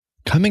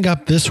Coming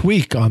up this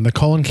week on the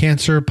Colon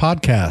Cancer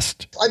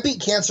Podcast. I beat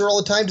cancer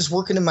all the time just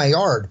working in my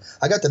yard.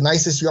 I got the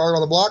nicest yard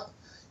on the block.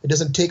 It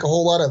doesn't take a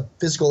whole lot of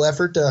physical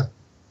effort to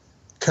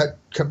cut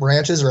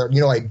branches, or,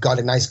 I got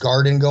a nice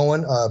garden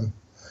going.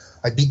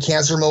 I beat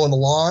cancer mowing the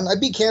lawn. I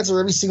beat cancer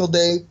every single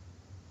day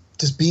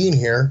just being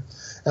here.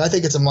 And I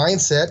think it's a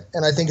mindset,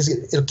 and I think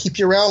it'll keep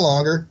you around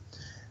longer.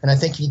 And I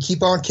think if you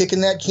keep on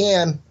kicking that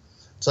can,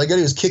 so all you got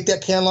to do is kick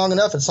that can long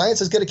enough, and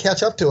science is going to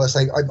catch up to us.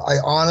 I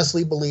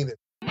honestly believe it.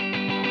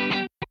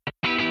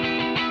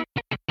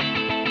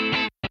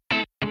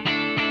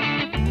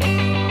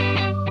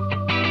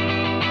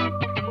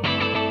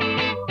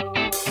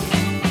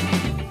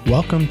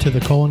 Welcome to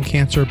the Colon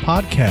Cancer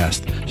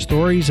Podcast,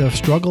 stories of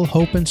struggle,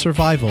 hope, and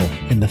survival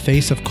in the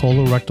face of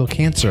colorectal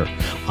cancer.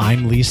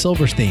 I'm Lee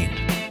Silverstein.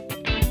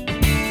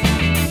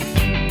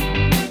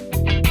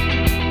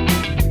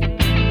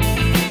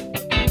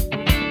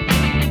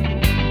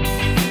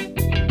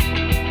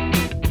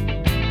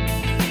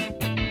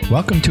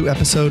 Welcome to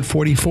episode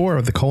 44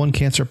 of the Colon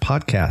Cancer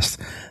Podcast.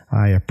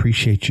 I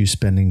appreciate you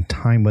spending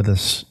time with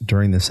us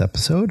during this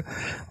episode.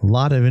 A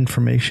lot of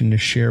information to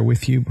share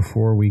with you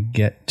before we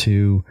get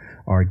to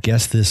our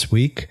guest this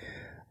week.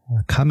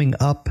 Coming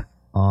up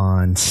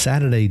on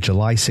Saturday,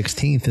 July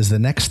 16th is the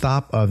next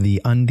stop of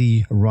the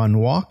Undy Run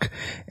Walk,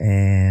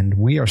 and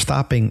we are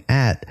stopping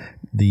at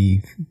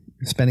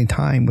spending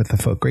time with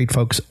the great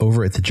folks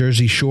over at the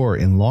Jersey Shore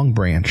in Long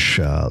Branch.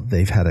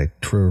 They've had a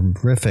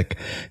terrific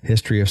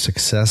history of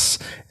success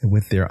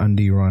with their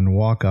Undy Run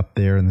Walk up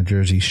there in the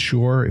Jersey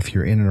Shore. If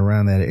you're in and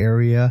around that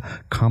area,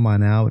 come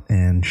on out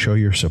and show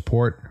your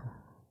support.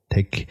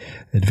 Take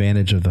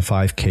advantage of the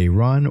 5K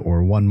run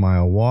or 1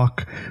 mile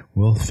walk.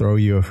 We'll throw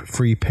you a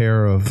free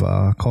pair of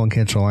Colon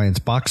Cancer Alliance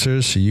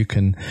boxers so you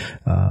can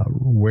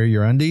wear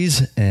your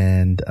undies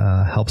and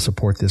help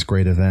support this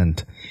great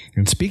event.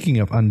 And speaking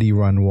of Undy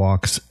Run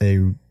Walks,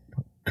 a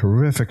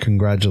terrific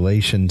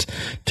congratulations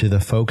to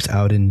the folks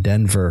out in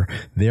Denver.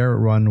 Their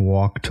run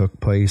walk took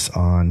place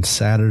on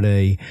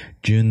Saturday,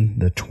 June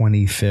the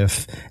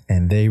 25th,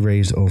 and they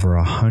raised over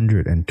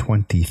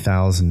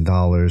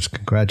 $120,000.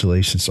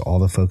 Congratulations to all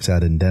the folks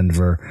out in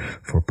Denver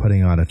for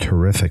putting on a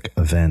terrific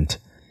event.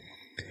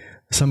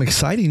 Some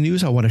exciting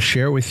news I want to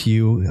share with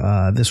you.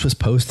 This was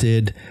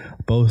posted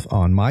both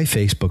on my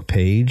Facebook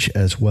page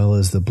as well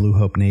as the Blue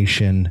Hope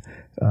Nation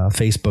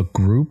Facebook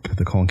group,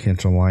 the Colon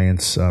Cancer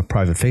Alliance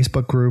private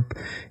Facebook group.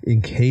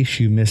 In case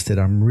you missed it,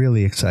 I'm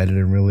really excited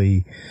and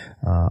really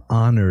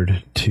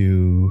honored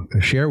to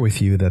share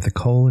with you that the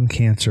Colon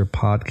Cancer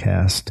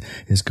Podcast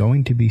is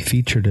going to be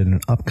featured in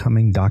an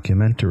upcoming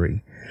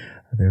documentary.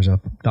 There's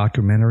a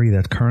documentary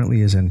that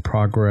currently is in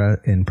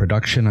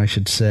production, I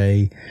should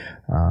say.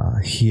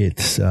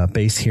 It's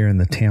based here in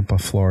the Tampa,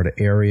 Florida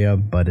area,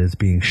 but is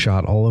being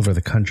shot all over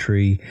the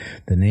country.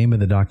 The name of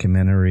the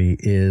documentary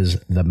is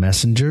The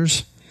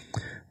Messengers.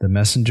 The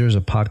Messengers,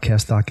 a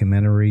podcast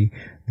documentary.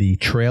 The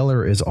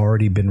trailer has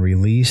already been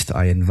released.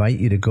 I invite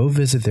you to go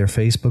visit their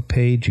Facebook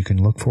page. You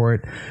can look for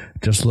it.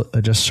 Just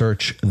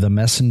search The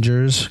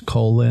Messengers,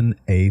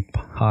 a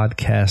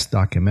podcast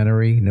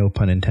documentary. No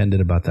pun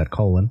intended about that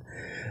colon.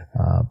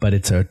 But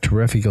it's a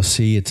terrific, you'll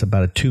see it's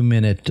about a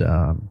 2-minute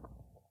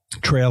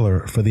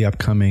trailer for the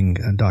upcoming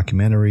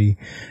documentary.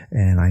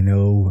 And I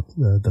know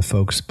the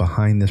folks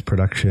behind this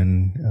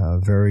production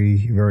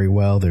very, very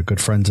well. They're good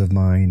friends of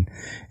mine.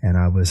 And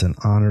I was an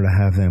honor to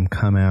have them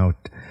come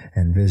out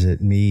and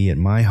visit me at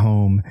my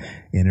home,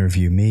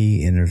 interview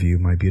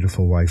my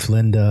beautiful wife,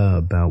 Linda,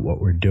 about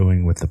what we're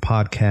doing with the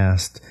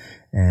podcast,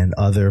 and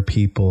other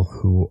people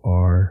who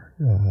are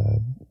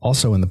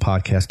also in the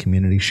podcast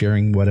community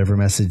sharing whatever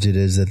message it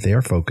is that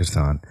they're focused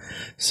on.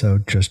 So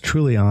just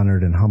truly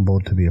honored and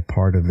humbled to be a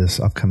part of this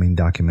upcoming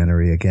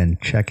documentary. Again,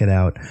 check it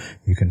out.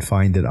 You can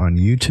find it on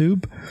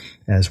YouTube,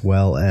 as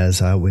well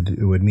as it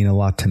would mean a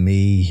lot to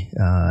me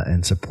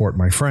and support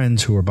my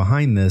friends who are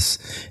behind this.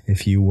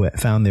 If you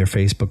found their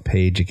Facebook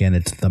page, again,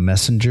 it's The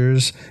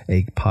Messengers,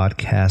 a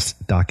podcast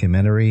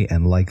documentary,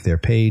 and like their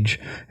page,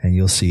 and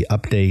you'll see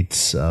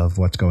updates of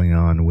what's going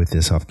on with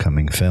this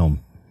upcoming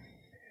film.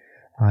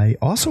 I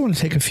also want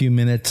to take a few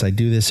minutes, I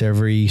do this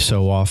every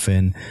so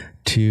often,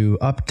 to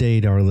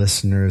update our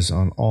listeners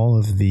on all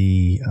of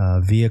the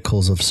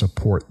vehicles of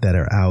support that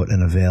are out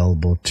and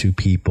available to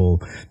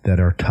people that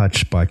are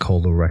touched by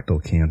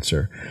colorectal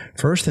cancer.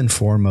 First and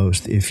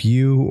foremost, if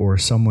you or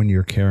someone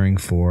you're caring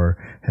for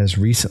has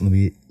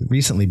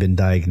recently been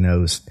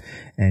diagnosed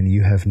and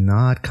you have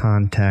not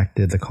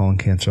contacted the Colon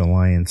Cancer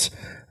Alliance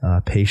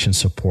patient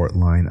support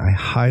line, I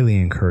highly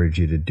encourage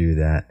you to do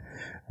that.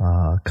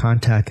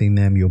 Contacting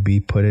them, you'll be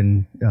put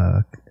in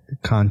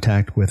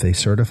contact with a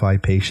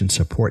certified patient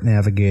support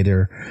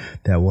navigator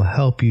that will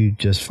help you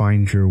just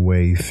find your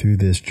way through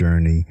this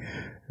journey.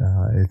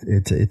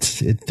 It's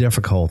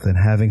difficult, and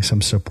having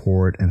some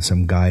support and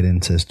some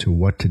guidance as to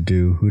what to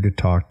do, who to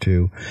talk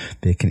to.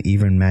 They can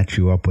even match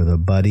you up with a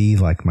buddy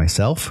like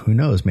myself. Who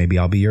knows? Maybe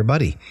I'll be your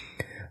buddy.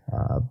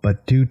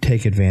 But do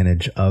take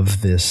advantage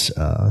of this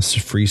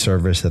free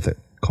service that the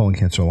Colon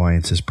Cancer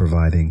Alliance is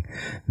providing.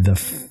 The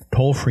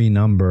toll-free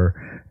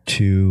number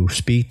to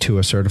speak to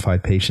a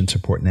certified patient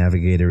support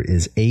navigator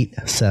is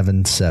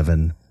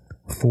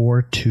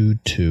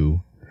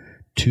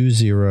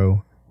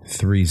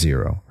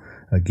 877-422-2030.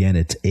 Again,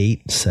 it's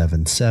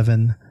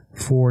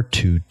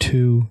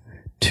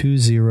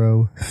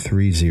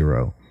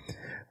 877-422-2030.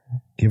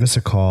 Give us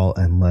a call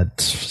and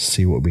let's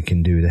see what we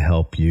can do to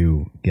help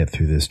you get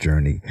through this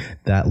journey.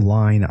 That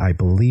line, I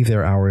believe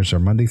their hours are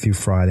Monday through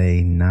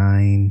Friday,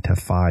 9 to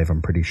 5,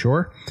 I'm pretty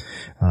sure.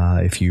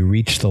 If you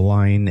reach the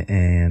line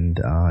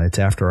and it's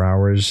after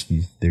hours,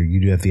 you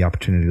do have the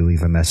opportunity to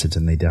leave a message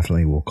and they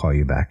definitely will call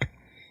you back.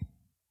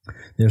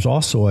 There's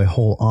also a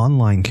whole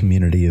online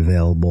community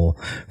available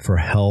for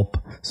help,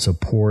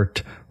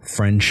 support,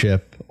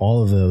 friendship,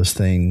 all of those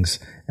things.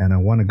 And I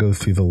want to go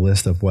through the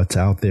list of what's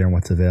out there and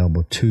what's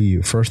available to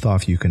you. First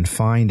off, you can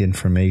find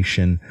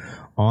information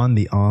on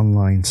the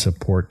online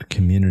support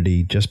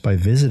community just by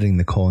visiting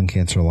the Colon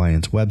Cancer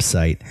Alliance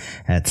website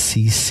at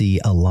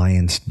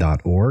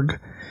ccalliance.org.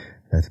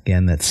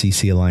 Again, that's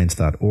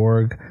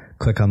ccalliance.org.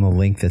 Click on the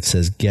link that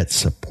says Get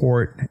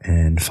Support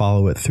and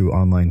follow it through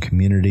online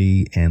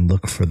community and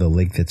look for the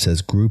link that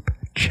says Group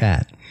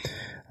Chat.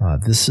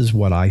 This is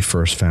what I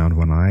first found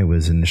when I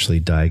was initially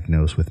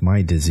diagnosed with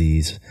my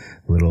disease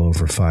a little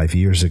over 5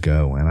 years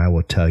ago. And I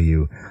will tell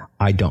you,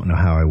 I don't know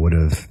how I would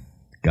have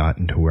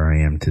gotten to where I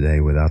am today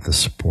without the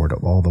support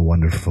of all the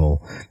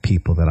wonderful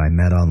people that I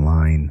met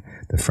online,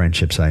 the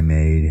friendships I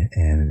made,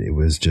 and it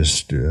was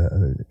just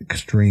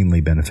extremely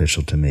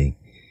beneficial to me.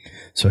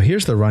 So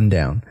here's the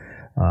rundown.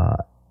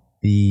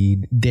 The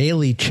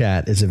daily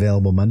chat is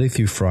available Monday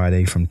through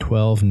Friday from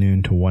 12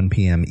 noon to 1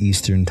 p.m.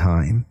 Eastern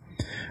Time.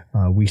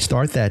 We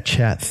start that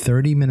chat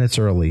 30 minutes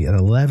early at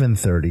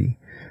 11:30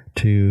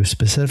 to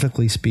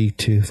specifically speak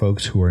to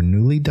folks who are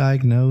newly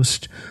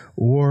diagnosed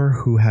or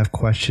who have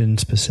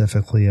questions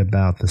specifically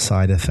about the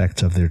side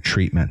effects of their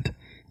treatment.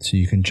 So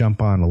you can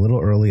jump on a little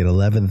early at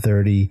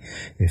 11:30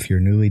 if you're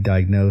newly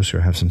diagnosed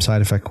or have some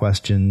side effect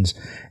questions,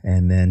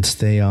 and then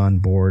stay on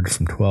board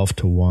from 12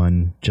 to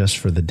 1 just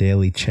for the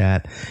daily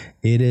chat.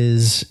 It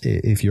is,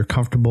 if you're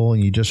comfortable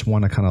and you just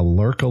want to kind of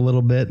lurk a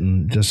little bit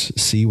and just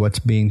see what's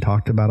being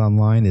talked about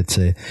online, it's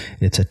a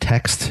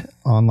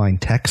online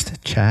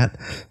text chat,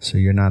 so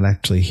you're not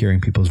actually hearing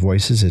people's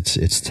voices.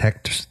 It's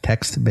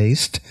text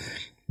based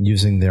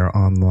using their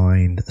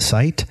online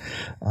site,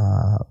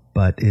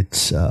 but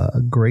it's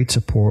a great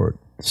support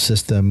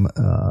system,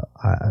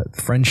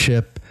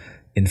 friendship,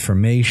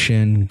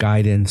 information,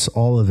 guidance,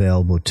 all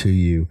available to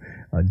you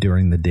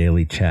during the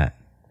daily chat.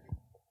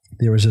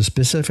 There is a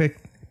specific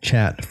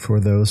chat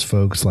for those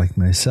folks like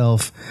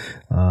myself,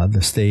 called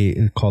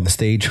the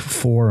Stage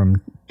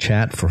Forum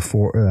chat for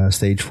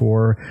Stage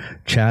 4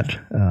 chat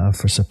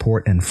for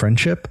support and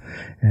friendship.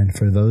 And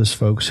for those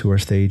folks who are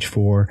Stage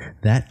 4,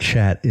 that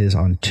chat is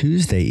on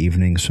Tuesday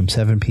evenings from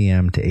 7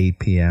 p.m. to 8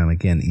 p.m.,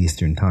 again,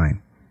 Eastern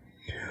Time.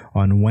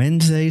 On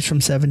Wednesdays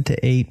from 7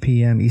 to 8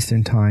 p.m.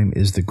 Eastern Time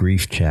is the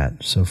grief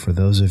chat. So for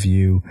those of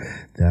you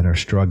that are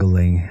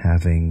struggling,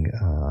 having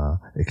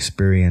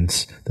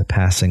experienced the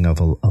passing of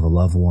a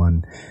loved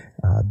one,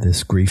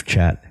 this grief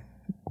chat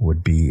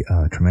would be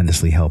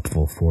tremendously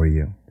helpful for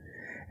you.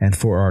 And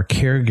for our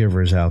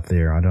caregivers out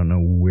there, I don't know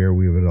where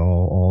we would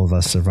all of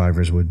us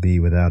survivors would be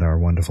without our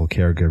wonderful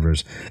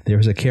caregivers.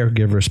 There's a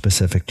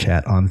caregiver-specific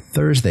chat on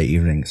Thursday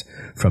evenings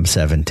from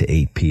 7 to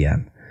 8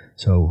 p.m.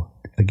 So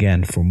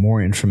again, for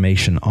more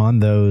information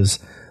on those,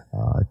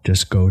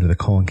 just go to the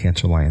Colon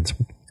Cancer Alliance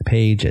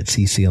page at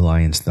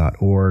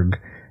ccalliance.org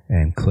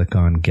and click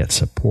on Get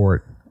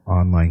Support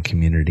Online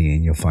Community,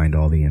 and you'll find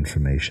all the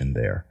information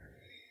there.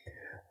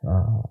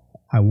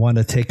 I want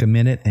to take a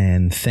minute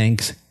and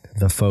thank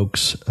the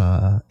folks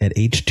at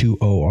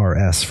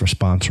H2ORS for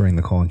sponsoring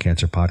the Colon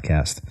Cancer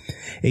Podcast.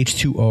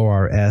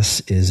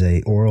 H2ORS is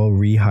a oral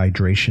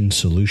rehydration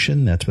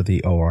solution. That's what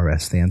the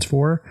ORS stands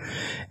for.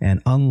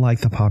 And unlike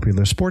the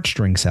popular sports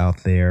drinks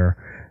out there,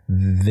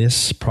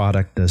 this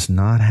product does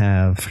not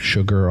have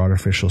sugar,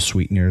 artificial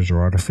sweeteners, or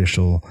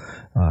artificial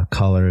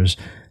colors.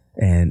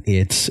 And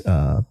it's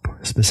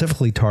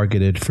specifically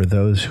targeted for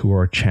those who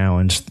are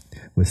challenged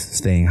with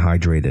staying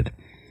hydrated,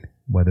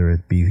 whether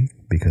it be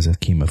because of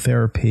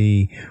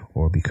chemotherapy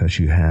or because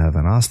you have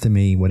an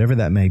ostomy, whatever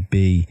that may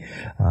be.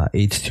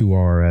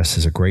 H2ORS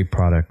is a great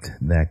product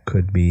that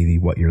could be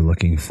what you're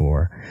looking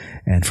for.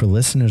 And for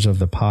listeners of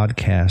the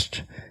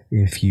podcast,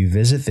 if you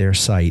visit their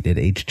site at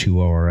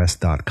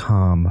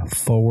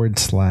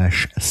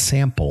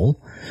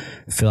h2ors.com/sample,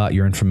 fill out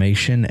your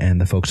information,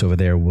 and the folks over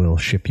there will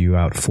ship you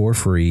out for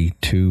free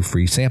 2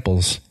 free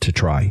samples to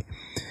try.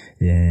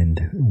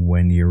 And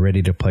when you're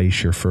ready to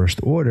place your first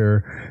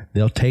order,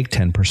 they'll take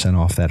 10%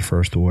 off that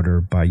first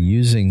order by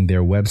using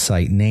their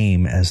website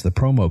name as the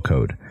promo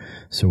code.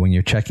 So when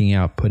you're checking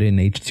out, put in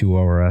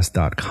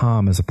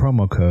h2ors.com as a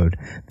promo code.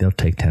 They'll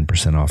take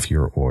 10% off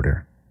your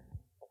order.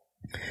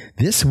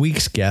 This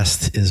week's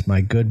guest is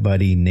my good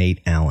buddy,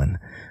 Nate Allen.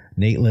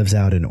 Nate lives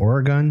out in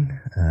Oregon.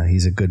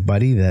 He's a good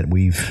buddy that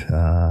we've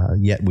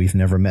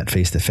never met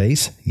face to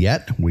face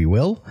yet. We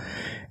will.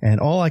 And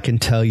all I can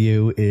tell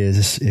you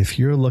is if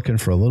you're looking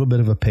for a little bit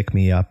of a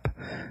pick-me-up,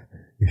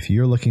 if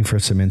you're looking for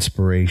some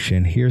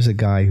inspiration, here's a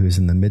guy who's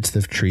in the midst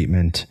of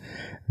treatment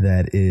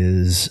that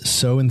is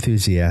so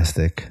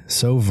enthusiastic,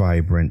 so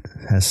vibrant,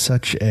 has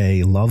such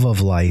a love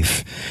of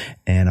life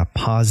and a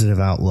positive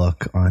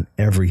outlook on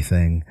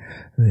everything.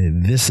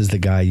 This is the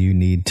guy you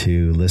need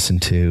to listen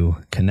to.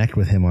 Connect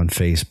with him on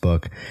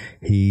Facebook.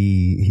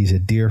 He's a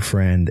dear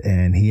friend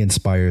and he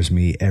inspires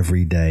me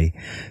every day.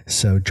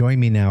 So join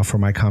me now for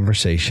my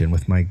conversation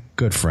with my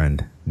good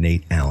friend,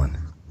 Nate Allen.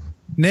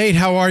 Nate,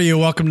 how are you?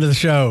 Welcome to the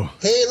show.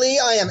 Hey, Lee,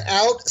 I am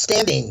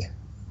outstanding.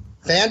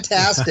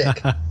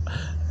 Fantastic.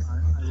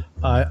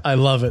 I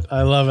love it.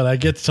 I love it. I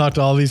get to talk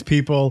to all these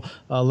people.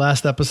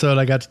 Last episode,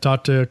 I got to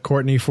talk to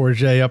Courtney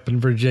Forget up in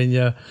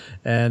Virginia,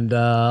 and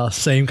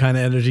same kind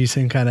of energy,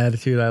 same kind of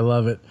attitude. I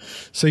love it.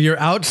 So you're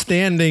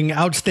outstanding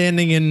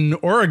in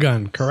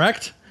Oregon,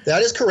 correct?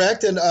 That is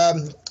correct. And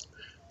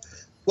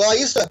well, I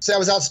used to say I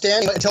was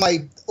outstanding until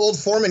my old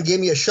foreman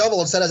gave me a shovel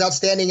and said I was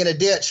outstanding in a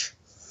ditch.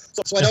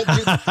 So I don't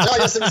do. Now I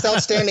just am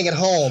outstanding at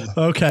home.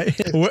 Okay,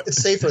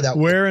 it's safer that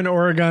way. Where in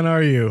Oregon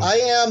are you? I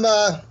am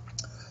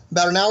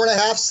about an hour and a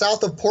half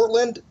south of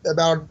Portland,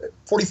 about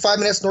 45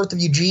 minutes north of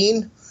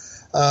Eugene.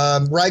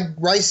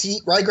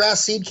 Ryegrass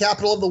seed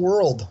capital of the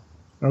world.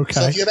 Okay.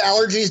 So if you have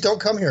allergies, don't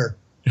come here.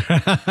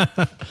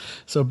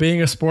 So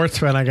being a sports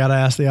fan, I got to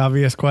ask the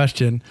obvious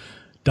question: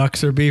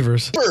 Ducks or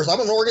Beavers? Beavers.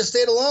 I'm an Oregon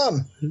State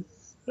alum.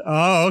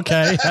 Oh,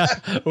 okay.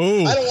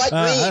 Ooh, I don't like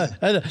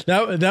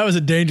green. That was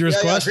a dangerous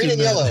question. Green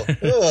and yellow.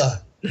 Ugh.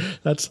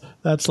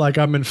 That's like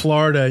I'm in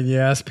Florida and you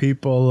ask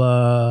people.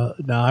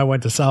 Now I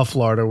went to South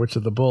Florida, which are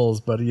the Bulls,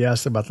 but you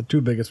asked about the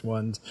two biggest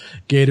ones,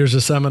 Gators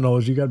or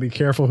Seminoles. You got to be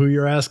careful who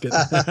you're asking.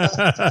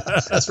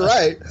 That's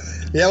right.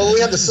 Yeah, well,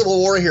 we have the Civil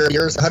War here.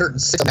 Years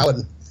 106 now,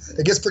 and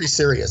it gets pretty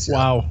serious.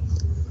 Wow.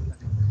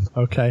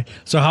 Okay,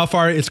 so how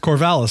far? It's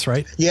Corvallis,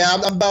 right? Yeah,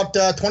 I'm about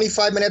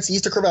 25 minutes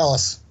east of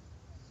Corvallis.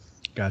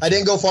 Gotcha. I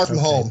didn't go far from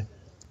home.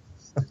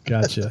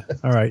 Gotcha.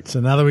 All right. So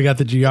now that we got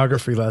the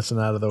geography lesson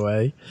out of the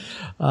way,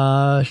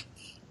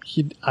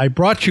 I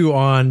brought you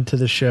on to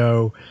the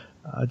show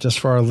just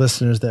for our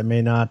listeners that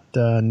may not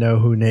know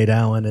who Nate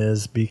Allen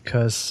is,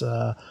 because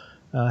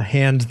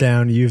hands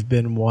down, you've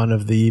been one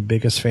of the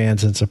biggest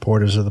fans and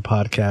supporters of the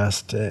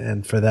podcast.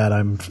 And for that,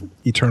 I'm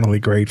eternally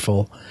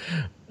grateful.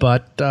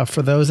 But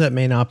for those that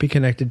may not be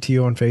connected to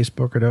you on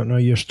Facebook or don't know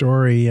your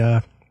story,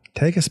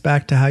 take us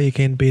back to how you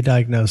came to be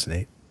diagnosed,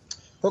 Nate.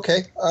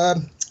 Okay.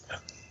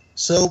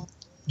 So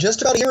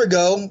just about a year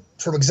ago,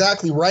 from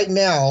exactly right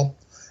now,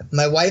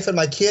 my wife and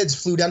my kids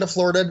flew down to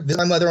Florida to visit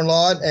my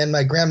mother-in-law and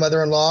my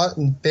grandmother-in-law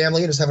and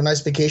family and just have a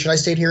nice vacation. I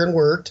stayed here and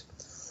worked.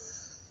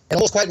 And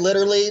almost quite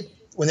literally,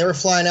 when they were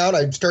flying out,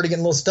 I started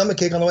getting a little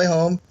stomachache on the way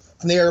home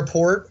from the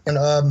airport, and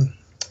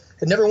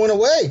it never went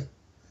away.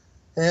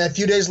 And a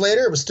few days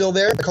later, it was still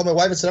there. I called my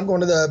wife and said, I'm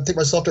going to take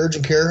myself to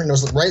urgent care. And it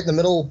was right in the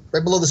middle,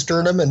 right below the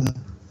sternum, and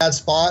bad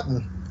spot.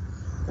 And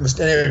it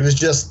was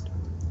just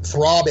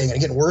throbbing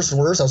and getting worse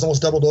and worse. I was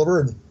almost doubled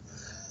over. And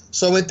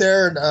so I went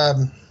there,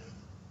 and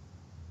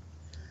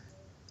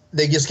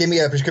they just gave me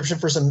a prescription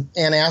for some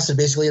antacid,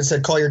 basically, and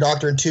said, call your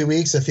doctor in 2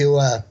 weeks if you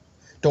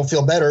don't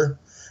feel better.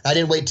 I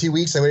didn't wait 2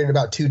 weeks. I waited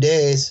about 2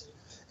 days.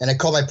 And I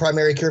called my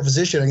primary care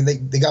physician, and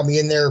they got me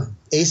in there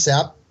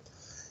ASAP.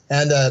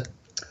 And I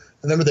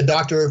remember the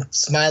doctor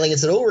smiling and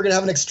said, we're going to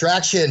have an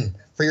extraction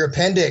for your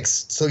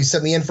appendix. So he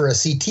sent me in for a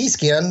CT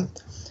scan.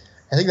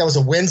 I think that was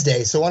a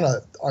Wednesday. So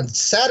on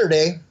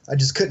Saturday, I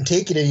just couldn't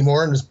take it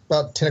anymore. And it was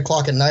about 10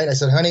 o'clock at night. I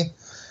said, honey,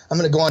 I'm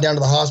going to go on down to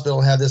the hospital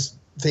and have this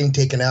thing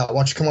taken out. Why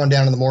don't you come on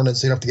down in the morning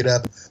so you don't have to get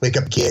up, wake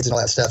up the kids and all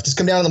that stuff. Just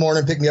come down in the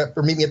morning, pick me up,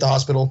 or meet me at the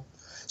hospital.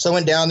 So I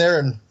went down there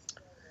and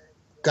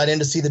got in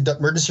to see the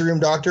emergency room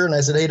doctor. And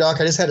I said, hey,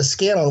 doc, I just had a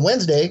scan on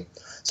Wednesday.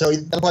 So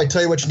that'll probably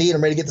tell you what you need.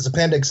 I'm ready to get this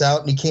appendix out.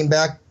 And he came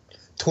back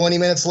 20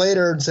 minutes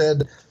later and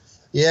said,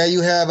 yeah,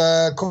 you have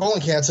colon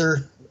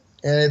cancer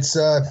and it's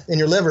in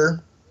your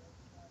liver.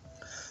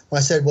 I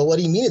said, well, what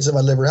do you mean it's in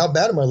my liver? How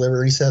bad is my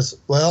liver? He says,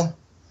 well,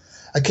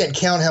 I can't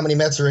count how many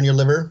mets are in your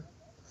liver.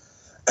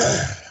 You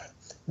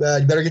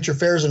better get your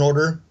affairs in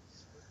order.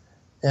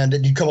 And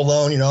did you come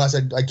alone? I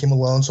said, I came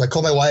alone. So I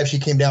called my wife. She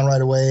came down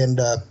right away and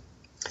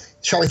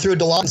shot me through a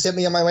DeLotte and sent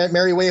me on my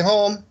merry way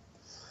home.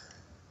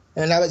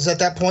 And that was at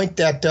that point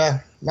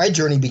that my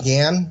journey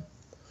began.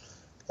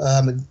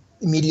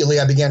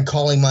 Immediately, I began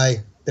calling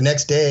the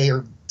next day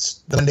or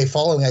the Monday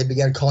following, I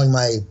began calling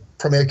my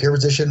primary care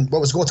physician.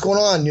 What's going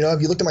on?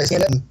 Have you looked at my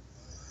scan? And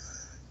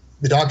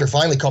the doctor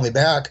finally called me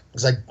back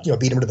because I,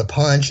 beat him to the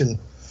punch and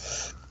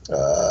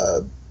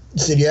he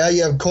said, yeah,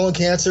 you have colon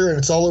cancer and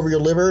it's all over your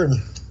liver. And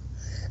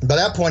by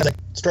that point, I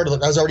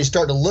was already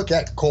starting to look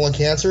at colon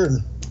cancer,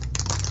 and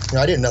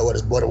I didn't know what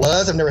it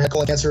was. I've never had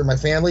colon cancer in my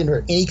family,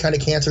 never any kind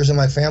of cancers in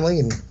my family,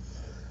 and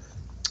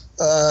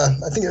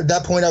I think at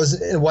that point I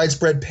was in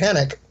widespread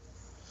panic.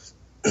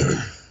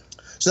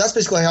 So that's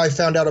basically how I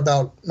found out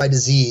about my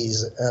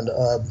disease, and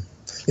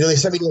they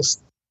sent me to.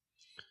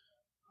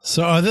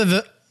 So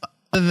other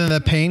than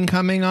the pain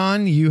coming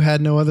on, you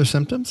had no other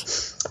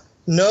symptoms?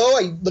 No,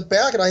 I look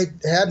back and I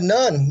had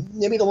none.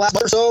 Maybe the last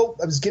month or so,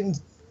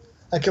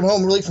 I come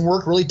home really from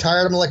work, really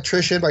tired. I'm an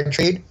electrician by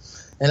trade.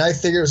 And I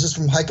figured it was just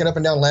from hiking up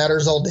and down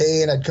ladders all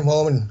day, and I'd come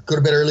home and go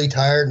to bed early,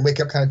 tired, and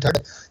wake up kind of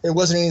tired. It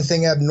wasn't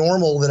anything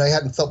abnormal that I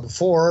hadn't felt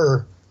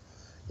before,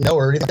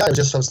 or anything. I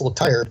was a little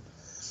tired.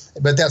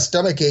 But that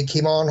stomach ache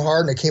came on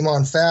hard, and it came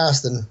on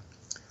fast, and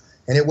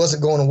it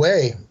wasn't going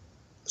away.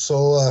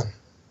 So,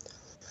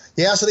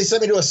 so they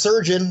sent me to a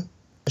surgeon.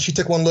 She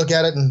took one look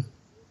at it and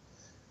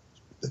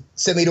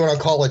sent me to an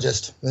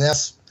oncologist, and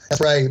that's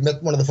where I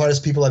met one of the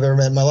finest people I've ever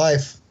met in my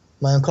life,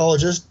 my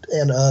oncologist,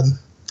 and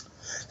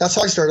that's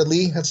how I started,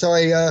 Lee. That's how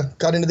I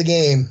got into the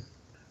game.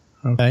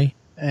 Okay.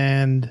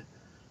 And,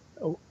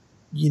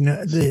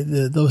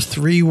 those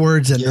 3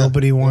 words that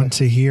nobody wants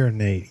to hear,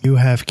 Nate. You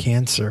have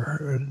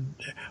cancer.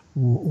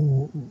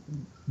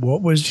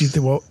 What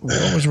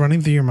was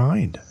running through your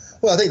mind?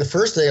 Well, I think the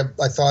first thing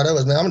I thought of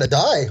was, man, I'm going to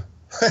die.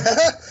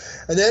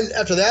 And then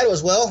after that, it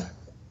was,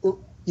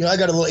 I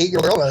got a little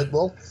 8-year-old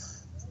girl.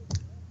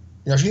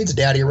 She needs a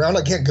daddy around.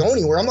 I can't go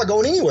anywhere. I'm not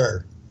going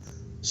anywhere.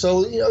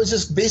 So, it was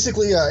just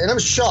basically, and I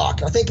was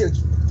shocked. I think it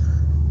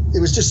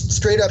was just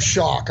straight up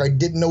shock. I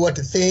didn't know what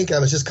to think. I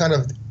was just kind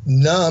of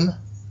numb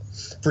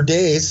for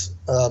days,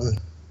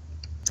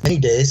 many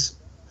days.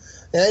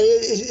 And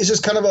it's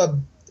just kind of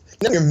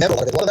your memory.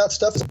 A lot of that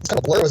stuff is kind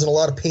of blurred. I was in a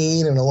lot of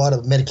pain and a lot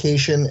of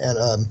medication, and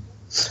I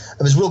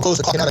was real close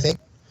to clocking out, I think.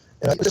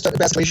 And it was just a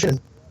bad situation.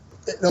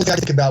 The only thing I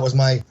could think about was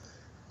my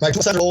 2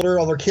 sons are older,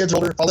 all their kids are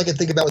older. All I could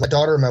think about was my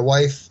daughter and my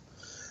wife,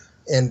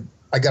 and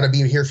I got to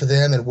be here for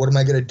them, and what am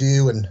I going to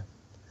do? And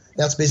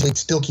that's basically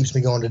still keeps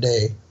me going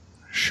today.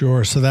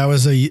 Sure. So that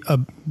was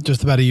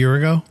just about a year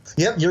ago?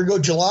 Yep, year ago,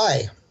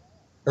 July.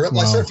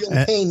 Wow. I start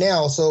feeling pain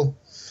now, so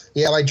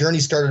my journey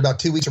started about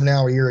 2 weeks from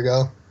now, a year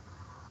ago.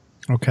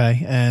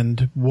 Okay.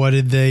 And what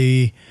did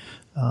they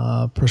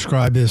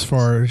prescribe as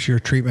far as your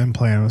treatment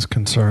plan was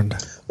concerned?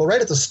 Well,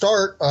 right at the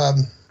start,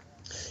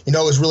 it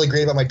was really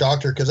great about my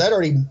doctor because I'd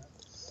already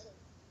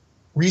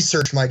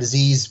researched my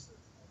disease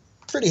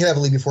pretty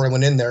heavily before I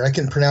went in there. I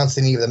couldn't pronounce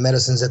any of the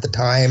medicines at the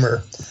time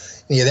or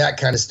any of that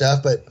kind of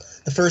stuff. But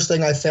the first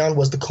thing I found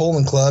was the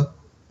Colon Club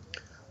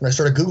when I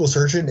started Google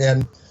searching.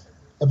 And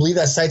I believe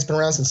that site's been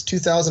around since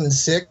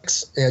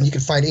 2006. And you can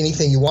find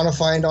anything you want to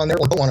find on there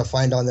or don't want to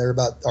find on there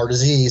about our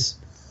disease.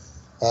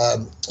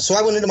 So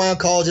I went into my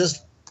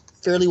oncologist,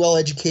 fairly well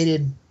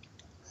educated.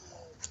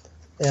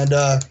 And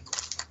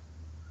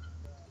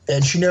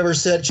she never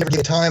gave me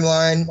a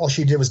timeline. All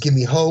she did was give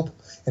me hope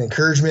and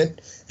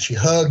encouragement. She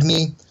hugged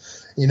me.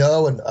 And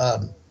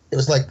it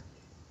was like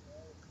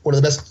one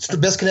of the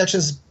best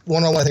connections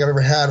one-on-one I think I've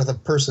ever had with a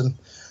person,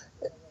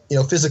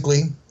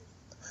 physically.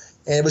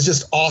 And it was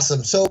just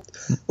awesome. So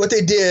what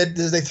they did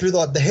is they threw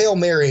the Hail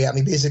Mary at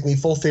me, basically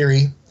full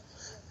theory,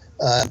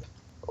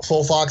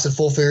 FOLFOX and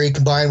FOLFIRI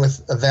combined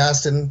with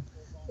Avastin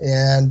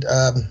and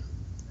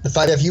the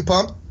 5FU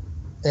pump.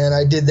 And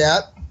I did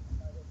that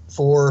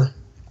for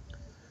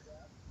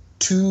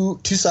two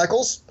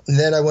cycles. And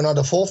then I went on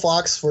to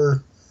FOLFOX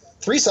for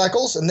 3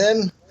 cycles. And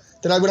then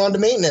I went on to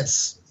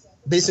maintenance.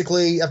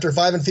 Basically, after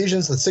 5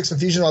 infusions, with 6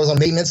 infusions, I was on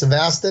maintenance,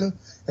 Avastin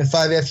and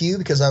 5FU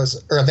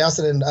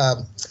Avastin and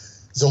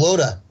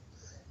Xeloda,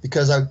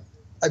 because I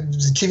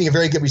was achieving a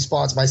very good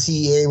response. My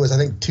CEA was, I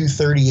think,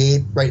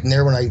 238 right in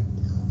there when I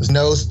was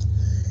nosed.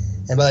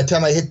 And by the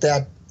time I hit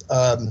that,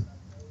 the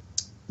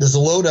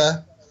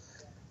Xeloda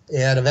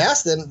and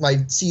Avastin, my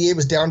CEA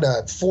was down to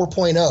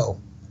 4.0.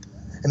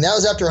 And that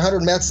was after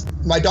 100 mets.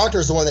 My doctor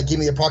is the one that gave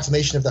me the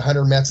approximation of the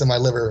 100 mets in my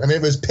liver. I mean,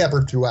 it was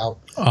peppered throughout.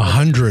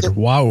 100,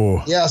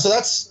 wow. Yeah, so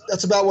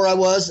that's about where I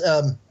was.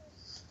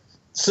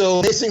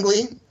 So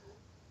basically,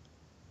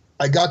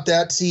 I got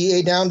that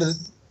CEA down to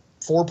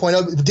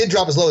 4.0. It did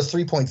drop as low as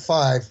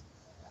 3.5.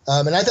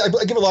 And I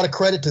give a lot of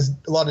credit to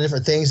a lot of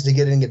different things to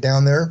get it and get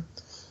down there.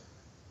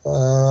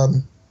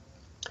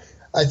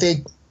 I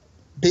think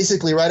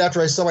basically right after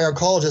I saw my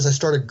oncologist, I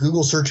started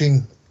Google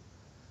searching.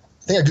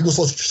 I think I Google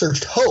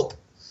searched hope.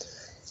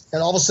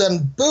 And all of a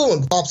sudden,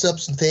 boom, pops up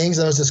some things.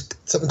 And there was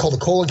something called the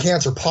Colon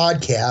Cancer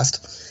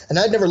Podcast. And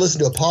I'd never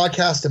listened to a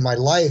podcast in my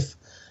life.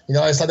 I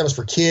just thought that was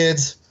for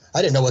kids.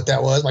 I didn't know what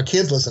that was. My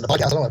kids listen to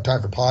podcasts. I don't have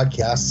time for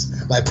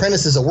podcasts. My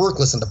apprentices at work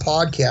listen to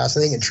podcasts. I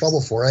think in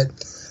trouble for it.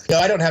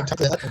 I don't have time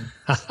for that.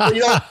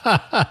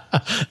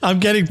 I'm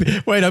getting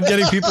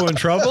people in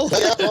trouble?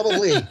 Yeah,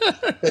 probably.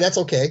 But that's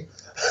okay.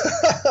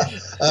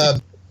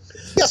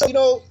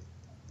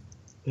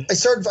 I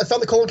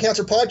found the Colon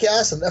Cancer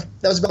Podcast, and that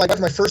was about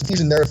my first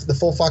infusion there of the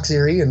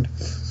FOLFOXIRI, and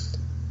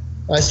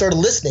I started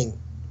listening.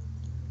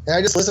 And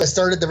I just listened. I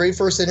started the very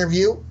first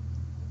interview.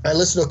 I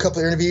listened to a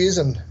couple of interviews,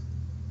 and I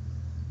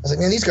was like,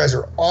 man, these guys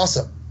are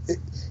awesome.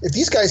 If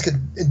these guys could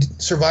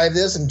survive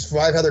this and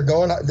survive how they're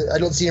going, I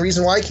don't see any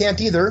reason why I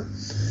can't either.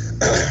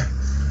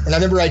 And I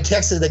remember I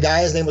texted the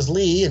guy. His name was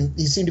Lee, and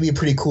he seemed to be a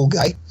pretty cool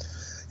guy.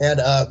 And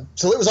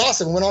so it was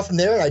awesome. We went on from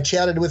there, and I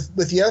chatted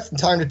with you from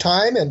time to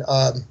time, and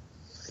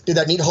did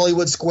that neat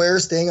Hollywood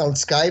Squares thing on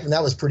Skype, and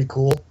that was pretty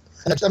cool.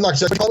 I'm not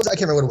sure. I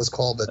can't remember what it was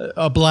called, but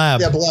a blab.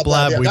 Yeah,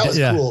 blab. Yeah, that was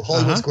cool.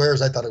 Hollywood Uh-huh.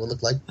 Squares, I thought it would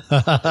look like.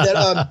 And then,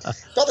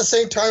 about the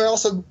same time, I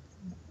also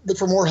looked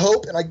for more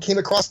hope, and I came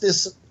across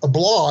a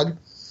blog,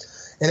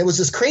 and it was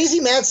this crazy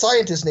mad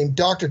scientist named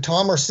Dr.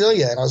 Tom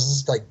Marsilia, and I was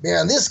just like,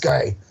 man, this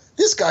guy,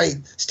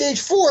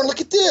 stage 4, and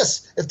look at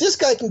this. If this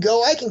guy can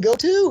go, I can go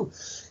too.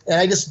 And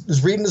I just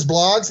was reading his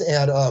blogs,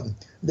 and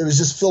it was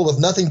just filled with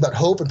nothing but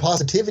hope and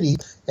positivity,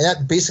 and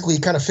that basically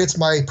kind of fits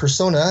my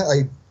persona.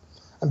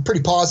 I'm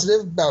pretty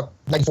positive about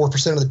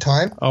 94% of the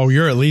time. Oh,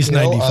 you're at least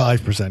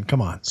 95%.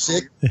 Come on.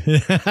 Sick. maybe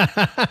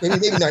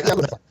not. Yeah,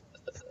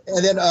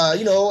 and then,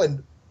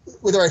 and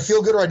whether I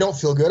feel good or I don't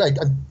feel good,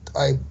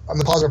 I'm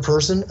a positive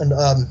person. And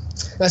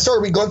I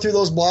started going through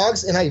those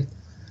blogs, and I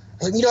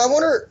was like, I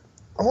wonder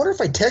if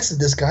I texted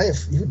this guy,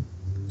 if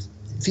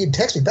he'd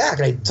text me back.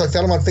 So I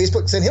found him on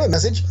Facebook, sent him a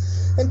message,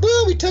 and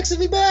boom, he texted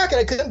me back, and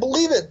I couldn't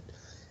believe it.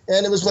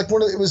 And it was like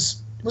it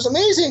was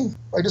amazing.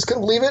 I just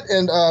couldn't believe it.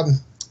 And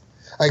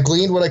I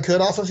gleaned what I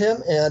could off of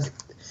him, and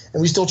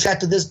we still chat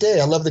to this day.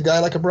 I love the guy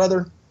like a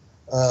brother.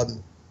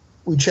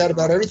 We chat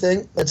about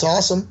everything. It's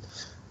awesome.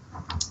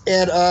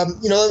 And,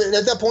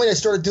 at that point, I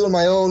started doing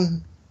my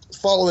own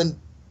following,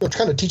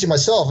 kind of teaching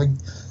myself.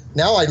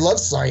 Now I love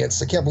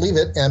science. I can't believe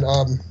it. And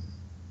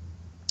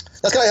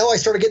that's kind of how I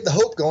started getting the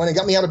hope going and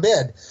got me out of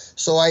bed.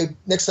 So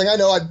next thing I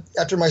know,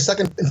 after my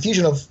second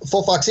infusion of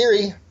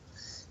FOLFOXIRI,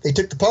 they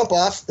took the pump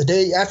off. The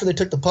day after they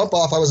took the pump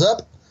off, I was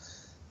up.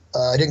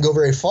 I didn't go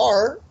very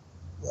far.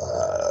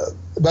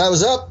 But I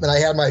was up, and I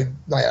had my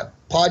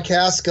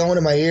podcast going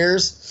in my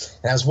ears,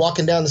 and I was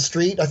walking down the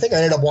street. I think I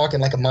ended up walking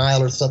like a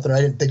mile or something.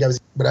 I didn't think I was,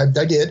 but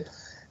I did.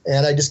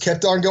 And I just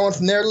kept on going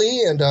from there,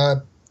 Lee, and I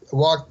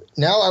walk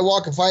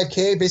a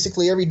 5K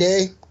basically every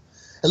day,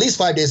 at least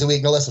 5 days a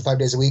week, no less than 5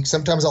 days a week.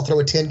 Sometimes I'll throw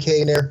a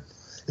 10K in there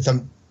if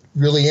I'm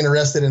really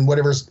interested in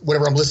whatever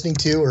I'm listening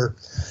to,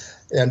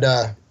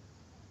 because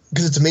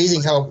it's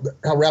amazing how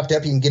wrapped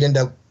up you can get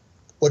into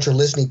what you're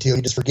listening to, and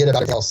you just forget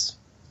about everything else.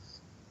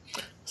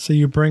 So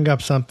you bring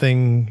up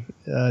something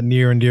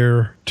near and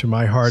dear to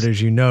my heart,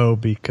 as you know,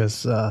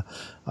 because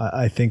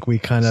I think we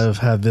kind of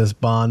have this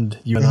bond,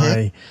 you and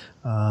I,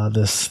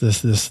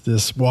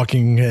 this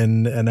walking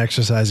and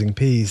exercising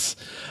piece.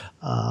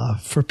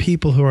 For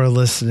people who are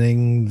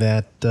listening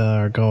that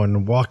are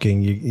going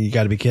walking, you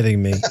got to be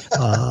kidding me.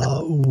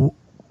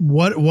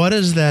 What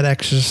is that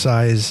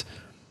exercise?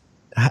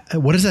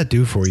 What does that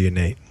do for you,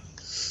 Nate?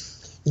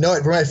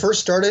 When I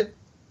first started,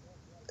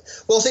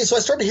 so I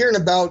started hearing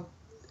about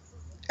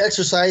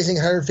exercising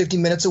 150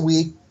 minutes a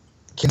week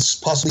can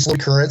possibly slow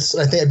currents.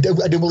 I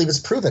do believe it's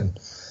proven.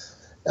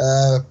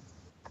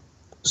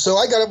 So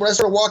I got it when I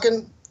started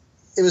walking.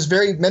 It was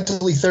very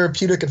mentally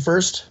therapeutic at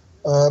first.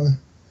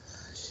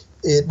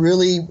 It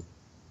really,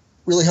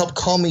 really helped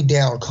calm me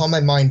down, calm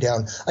my mind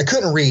down. I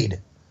couldn't read.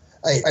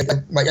 I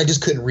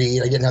just couldn't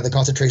read. I didn't have the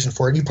concentration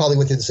for it. You probably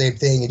went through the same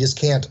thing. You just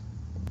can't.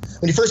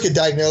 When you first get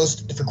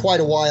diagnosed, for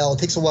quite a while, it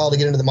takes a while to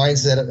get into the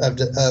mindset of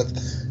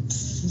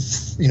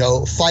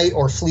fight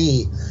or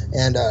flee.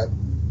 And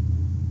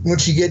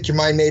once you get your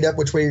mind made up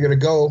which way you're going to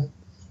go,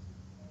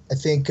 I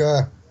think,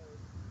 I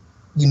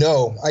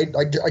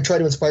try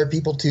to inspire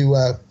people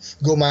to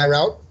go my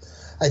route.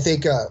 I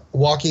think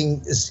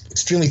walking is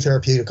extremely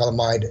therapeutic on the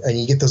mind, and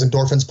you get those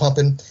endorphins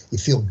pumping. You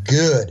feel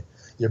good.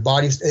 Your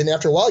body's, and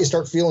after a while, you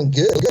start feeling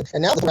good.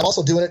 And now I'm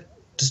also doing it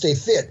to stay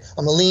fit.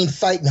 I'm a lean,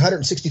 fighting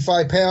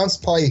 165 pounds,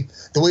 probably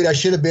the weight I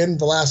should have been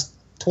the last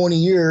 20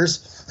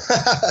 years.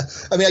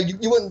 I mean,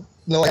 you wouldn't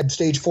know I had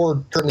stage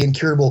 4 currently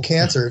incurable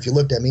cancer if you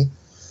looked at me.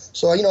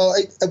 So,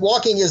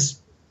 walking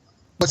is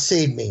what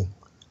saved me,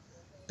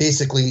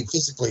 basically,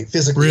 physically.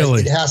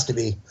 Really? It has to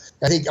be.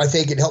 I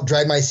think it helped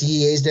drive my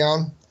CEAs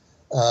down.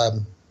 I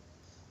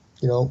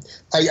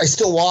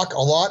still walk a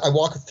lot. I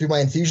walk through my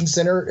infusion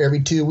center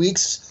every 2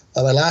 weeks.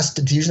 My last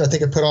infusion, I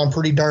think I put on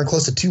pretty darn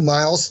close to 2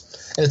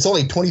 miles, and it's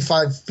only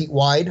 25 feet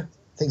wide. I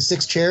think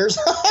 6 chairs.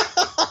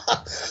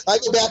 I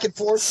go back and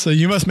forth. So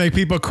you must make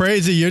people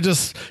crazy. You're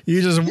just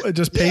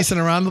pacing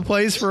around the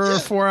place for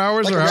 4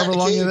 hours or however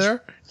long you're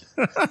there.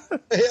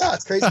 Yeah,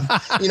 it's crazy.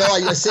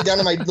 I sit down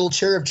in my little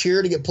chair of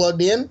cheer to get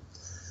plugged in,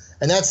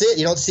 and that's it.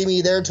 You don't see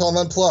me there until I'm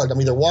unplugged.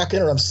 I'm either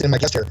walking or I'm sitting in my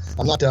guest chair.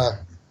 I'm not.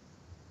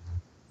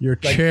 Your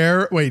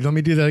chair. Wait, let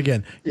me do that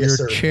again. Yes, your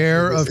sir.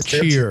 chair of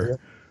cheer.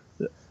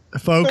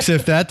 Folks,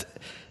 if that,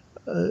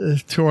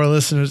 to our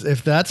listeners,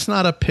 if that's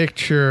not a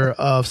picture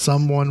of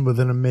someone with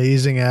an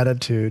amazing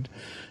attitude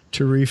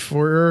to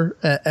refer,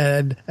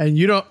 and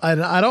you don't,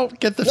 I don't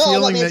get the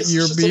feeling that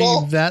you're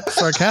being that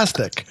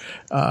sarcastic,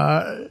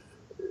 that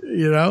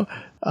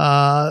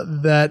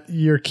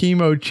your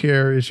chemo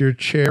chair is your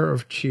chair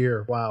of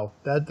cheer. Wow.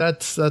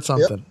 That's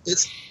something. Yep.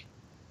 It's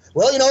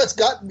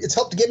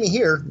helped to get me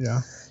here.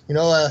 Yeah.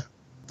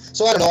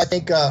 So I don't know. I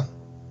think,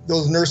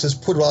 those nurses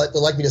they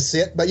like me to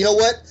sit, but you know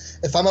what?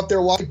 If I'm up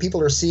there walking,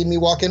 people are seeing me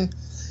walking.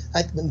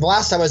 The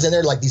last time I was in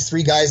there, like these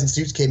 3 guys in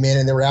suits came in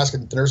and they were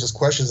asking the nurses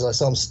questions, and I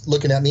saw them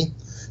looking at me.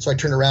 So I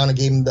turned around and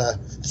gave them the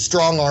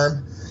strong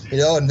arm,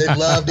 and they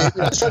loved it.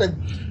 I was trying to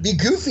be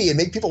goofy and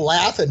make people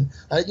laugh, and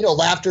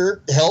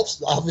laughter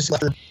helps. Obviously,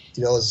 laughter,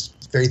 is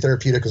very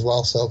therapeutic as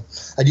well. So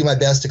I do my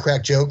best to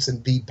crack jokes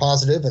and be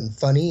positive and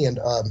funny, and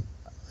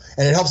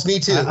it helps me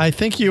too. I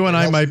think you and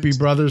I might be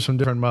brothers from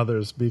different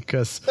mothers,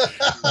 because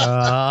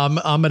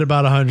I'm at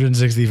about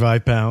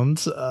 165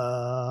 pounds.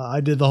 I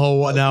did the whole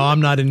one. Now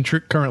I'm not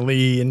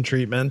currently in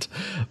treatment,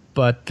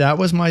 but that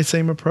was my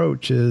same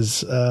approach.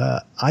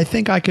 I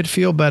think I could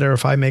feel better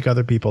if I make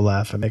other people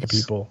laugh and make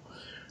people.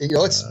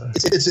 It's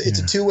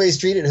a two-way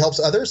street. It helps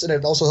others and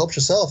it also helps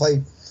yourself.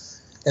 And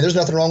there's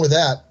nothing wrong with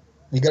that.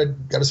 You got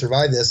to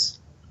survive this.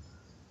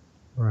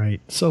 Right.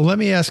 So let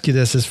me ask you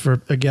this: is for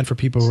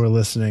people who are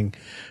listening,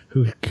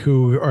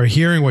 who are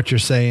hearing what you're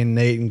saying,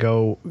 Nate, and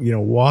go,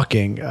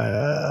 walking.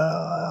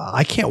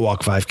 I can't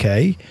walk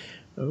 5K.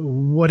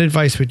 What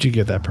advice would you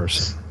give that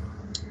person?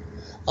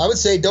 I would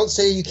say, don't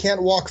say you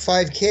can't walk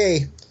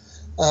 5K.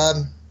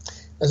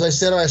 As I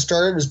said when I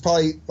started, it was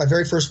probably my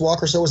very first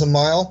walk or so was a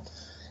mile,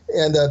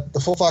 and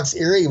the Full Fox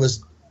Erie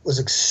was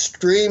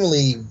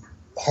extremely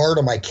hard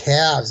on my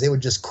calves. They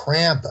would just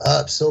cramp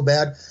up so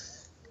bad.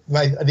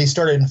 They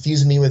started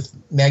infusing me with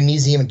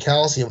magnesium and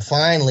calcium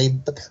finally,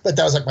 but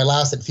that was like my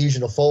last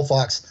infusion of Full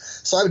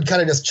Fox. So I would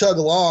kind of just chug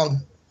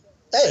along.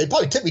 Hey, it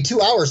probably took me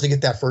 2 hours to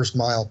get that first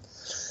mile.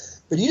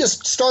 But you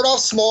just start off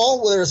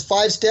small, whether it's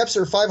 5 steps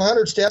or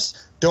 500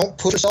 steps. Don't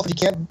push yourself if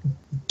you can't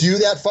do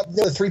that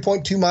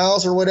 3.2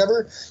 miles or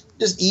whatever.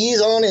 Just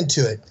ease on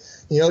into it.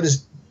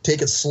 Just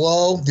take it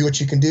slow, do what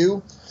you can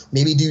do.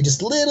 Maybe do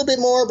just a little bit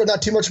more, but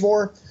not too much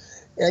more.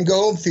 And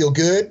go, feel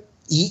good.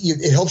 Eat.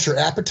 It helps your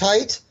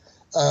appetite.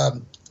 I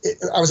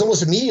was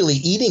almost immediately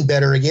eating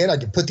better again. I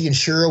could put the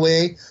Ensure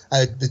away.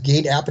 I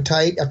gained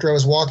appetite after I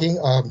was walking.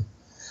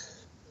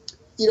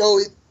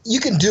 You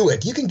can do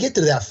it. You can get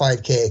to that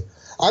 5K.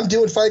 I'm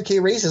doing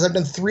 5K races. I've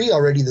done 3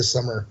 already this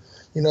summer.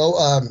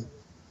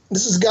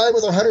 This is a guy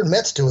with 100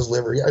 Mets to his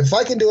liver. If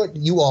I can do it,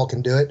 you all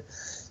can do it.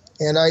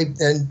 And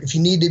if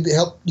you need to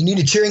help, you need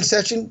a cheering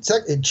section.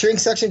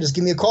 Just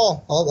give me a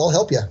call. I'll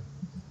help you.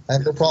 I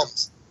have no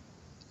problems.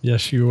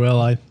 Yes, you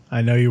will.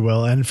 I know you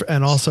will.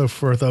 And also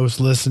for those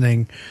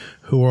listening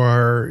who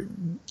are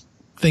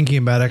thinking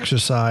about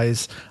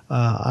exercise,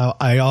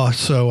 I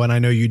also, and I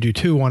know you do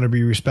too, want to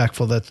be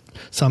respectful that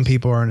some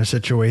people are in a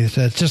situation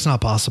that's just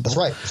not possible.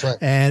 That's right.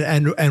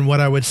 And what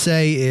I would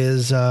say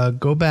is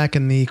go back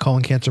in the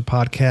Colon Cancer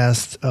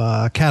Podcast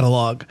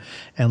catalog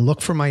and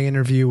look for my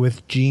interview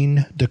with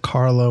Jean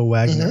DeCarlo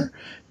Wagner.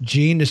 Mm-hmm.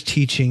 Jean is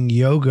teaching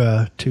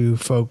yoga to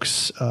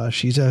folks.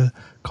 She's a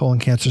colon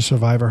cancer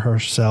survivor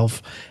herself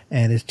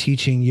and is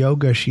teaching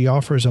yoga. She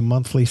offers a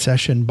monthly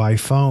session by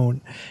phone.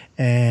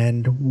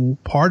 And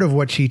part of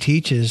what she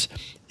teaches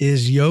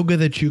is yoga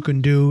that you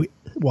can do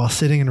while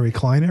sitting in a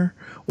recliner,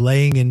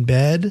 laying in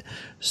bed.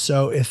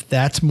 So if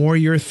that's more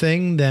your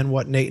thing than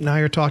what Nate and I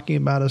are talking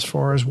about as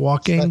far as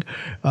walking,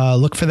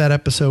 look for that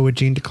episode with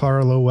Jean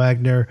DeCarlo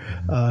Wagner.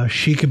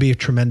 She could be a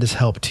tremendous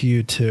help to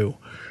you too.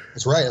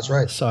 That's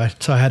right. So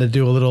I had to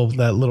do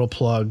that little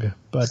plug,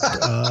 but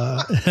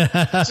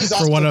she's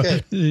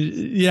awesome.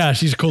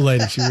 She's a cool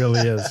lady. She really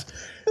is.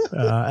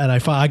 And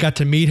I got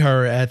to meet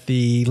her at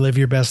the Live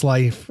Your Best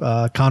Life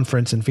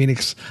conference in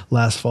Phoenix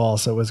last fall,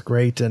 so it was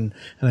great. And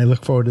I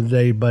look forward to the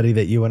day, buddy,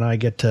 that you and I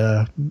get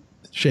to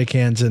shake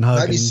hands and hug.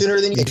 Might be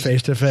sooner than you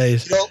face to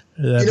face.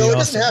 It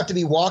doesn't have to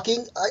be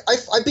walking.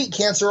 I beat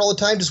cancer all the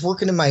time just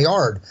working in my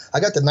yard. I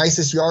got the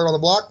nicest yard on the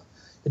block.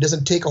 It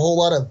doesn't take a whole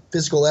lot of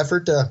physical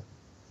effort to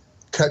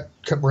cut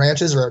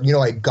branches, or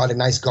I got a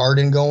nice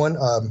garden going.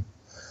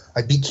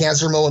 I beat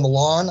cancer mowing the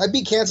lawn. I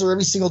beat cancer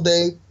every single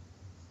day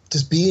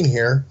just being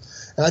here,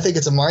 and I think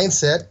it's a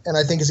mindset, and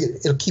I think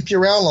it'll keep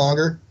you around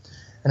longer,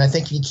 and I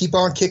think if you keep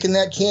on kicking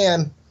that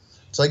can,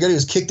 so all you got to do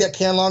is kick that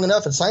can long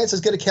enough, and science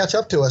is going to catch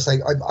up to us. I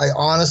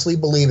honestly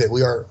believe it.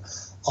 We are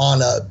on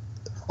the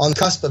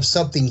cusp of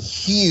something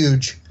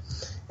huge,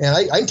 and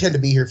I intend to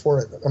be here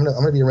for it. I'm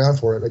gonna be around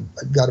for it.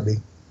 I've got to be.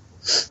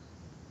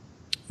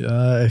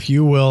 If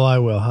you will, I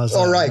will. How's that?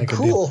 All right,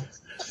 cool.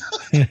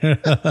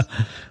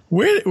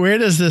 Where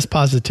does this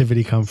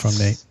positivity come from,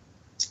 Nate?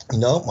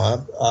 No,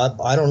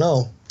 I don't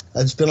know.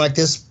 It's been like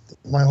this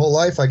my whole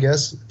life, I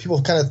guess.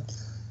 People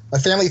my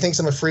family thinks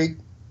I'm a freak.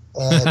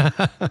 And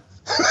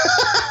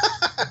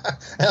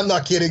I'm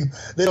not kidding.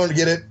 They don't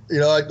get it.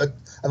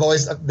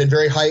 I've been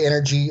very high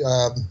energy,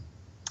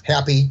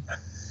 happy,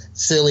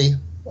 silly.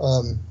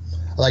 I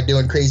like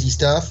doing crazy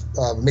stuff.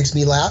 It makes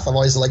me laugh. I've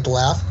always liked to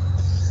laugh.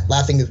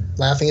 Laughing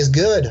is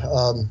good.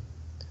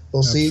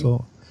 We'll see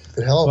if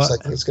it helps. I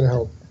think it's going to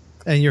help.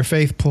 And your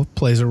faith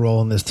plays a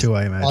role in this too,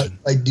 I imagine.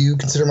 I do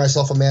consider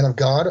myself a man of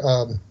God.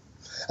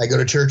 I go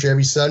to church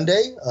every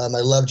Sunday. I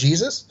love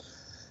Jesus.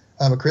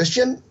 I'm a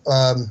Christian.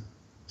 I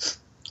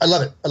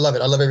love it. I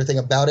love everything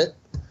about it.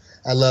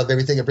 I love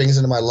everything it brings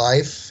into my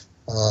life.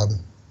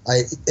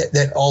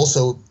 That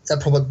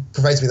probably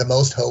provides me the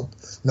most hope,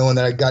 knowing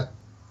that I got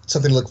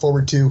something to look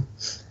forward to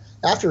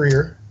after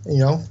here.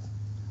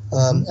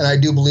 And I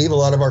do believe a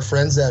lot of our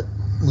friends that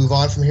move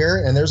on from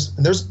here, and there's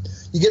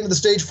you get into the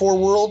stage 4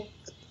 world,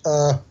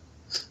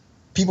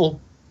 people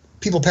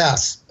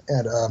pass,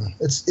 and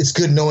it's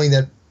good knowing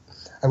that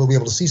I will be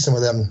able to see some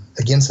of them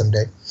again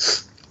someday.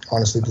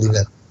 Honestly, believe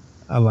that.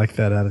 I like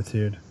that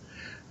attitude.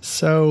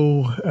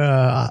 So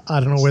I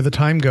don't know where the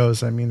time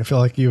goes. I mean, I feel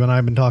like you and I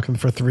have been talking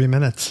for 3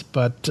 minutes,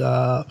 but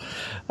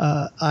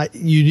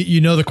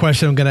you know the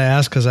question I'm going to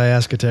ask because I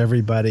ask it to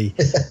everybody,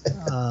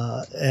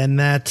 and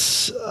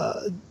that's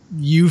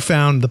you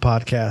found the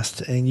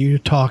podcast and you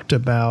talked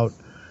about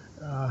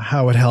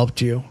how it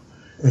helped you.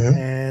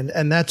 Mm-hmm.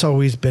 And that's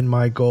always been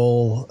my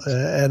goal.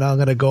 And I'm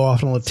going to go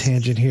off on a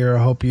tangent here.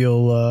 I hope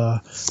you'll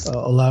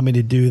allow me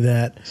to do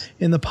that.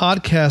 In the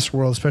podcast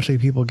world, especially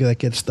people that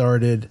get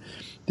started,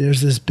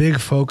 there's this big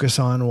focus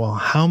on, well,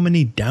 how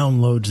many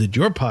downloads did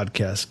your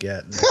podcast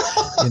get?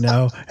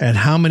 And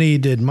how many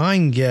did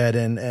mine get?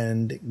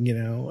 And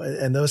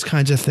those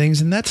kinds of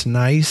things. And that's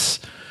nice,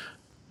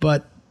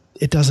 but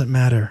it doesn't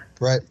matter.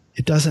 Right.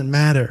 It doesn't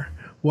matter.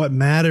 What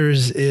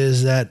matters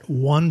is that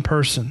one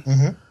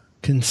person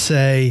can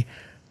say,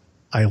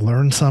 I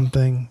learned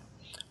something.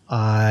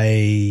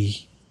 I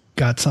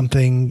got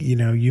something,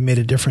 you made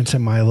a difference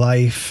in my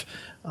life.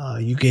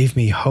 You gave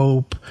me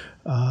hope.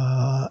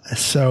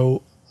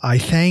 So I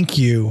thank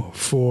you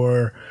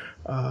for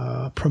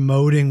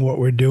promoting what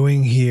we're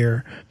doing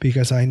here,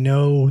 because I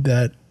know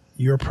that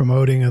your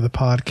promoting of the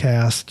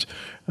podcast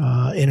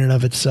in and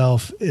of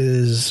itself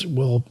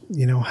will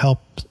help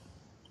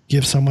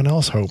give someone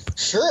else hope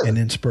and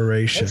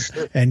inspiration.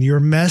 And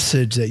your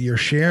message that you're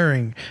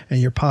sharing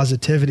and your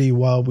positivity,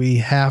 while we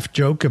half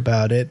joke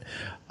about it,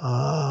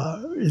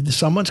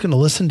 someone's going to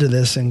listen to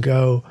this and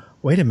go,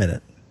 wait a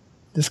minute,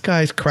 this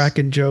guy's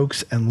cracking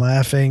jokes and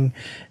laughing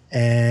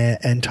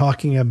and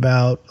talking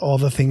about all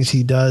the things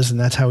he does, and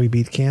that's how he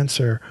beat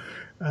cancer.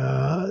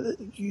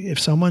 If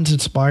someone's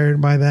inspired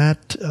by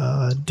that,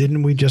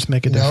 didn't we just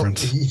make a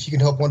difference? If you can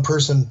help one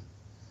person,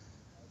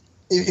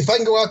 if I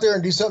can go out there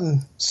and do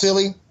something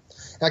silly,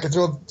 I can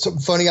throw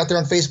something funny out there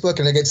on Facebook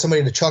and I get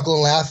somebody to chuckle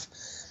and laugh,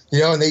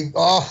 and they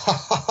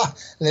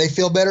and they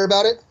feel better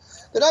about it,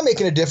 then I'm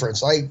making a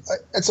difference.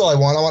 That's all I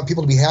want. I want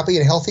people to be happy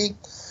and healthy,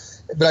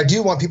 but I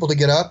do want people to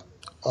get up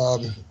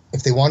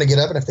if they want to get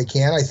up and if they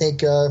can. I think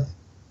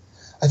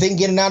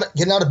getting out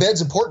of bed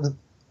is important.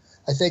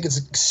 I think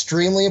it's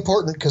extremely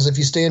important, because if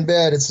you stay in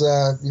bed, it's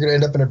you're going to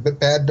end up in a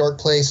bad, dark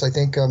place. I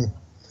think even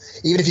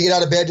if you get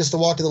out of bed just to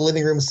walk to the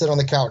living room and sit on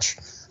the couch,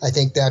 I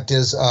think that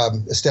is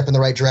a step in the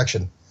right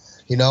direction.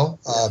 To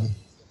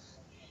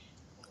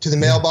the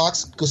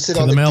mailbox, go sit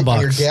on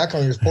your deck,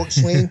 on your porch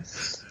swing.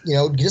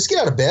 Just get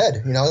out of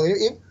bed.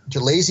 If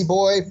you're a lazy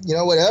boy,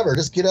 whatever.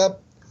 Just get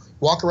up,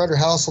 walk around your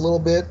house a little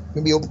bit.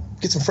 Maybe you'll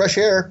get some fresh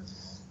air.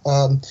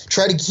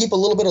 Try to keep a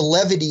little bit of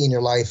levity in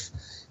your life.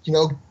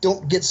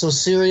 Don't get so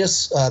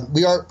serious.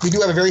 We do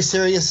have a very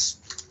serious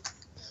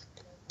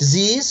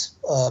disease.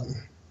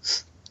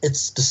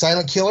 It's the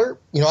silent killer.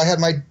 They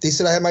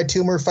said I had my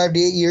tumor 5 to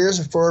 8 years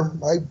before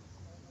I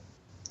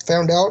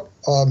found out.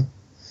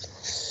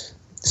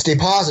 Stay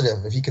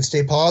positive. If you can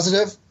stay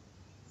positive,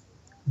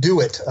 do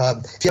it.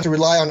 If you have to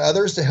rely on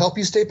others to help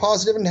you stay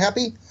positive and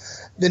happy,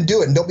 then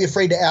do it. And don't be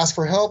afraid to ask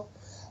for help,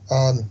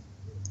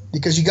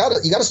 because you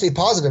gotta stay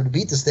positive to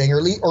beat this thing,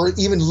 or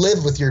even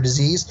live with your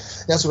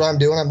disease. That's what I'm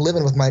doing. I'm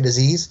living with my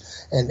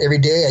disease, and every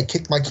day I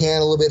kick my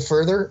can a little bit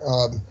further.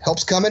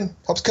 Help's coming,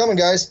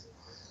 guys.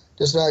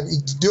 Just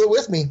do it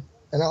with me,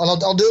 and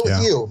I'll do it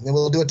with you, and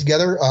we'll do it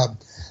together.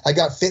 I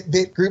got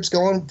Fitbit groups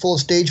going full of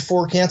stage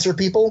 4 cancer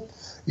people.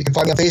 You can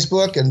find me on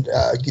Facebook, and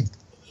you can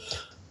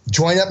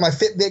join up my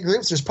Fitbit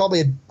groups. There's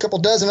probably a couple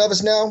dozen of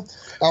us now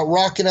out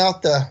rocking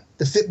out the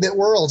Fitbit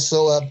world.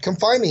 So come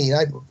find me.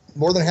 I'm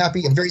more than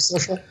happy. I'm very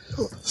social.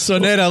 So,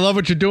 Nate, I love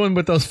what you're doing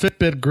with those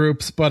Fitbit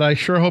groups, but I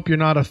sure hope you're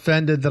not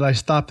offended that I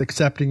stopped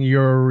accepting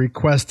your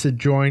request to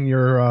join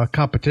your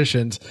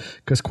competitions,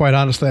 because quite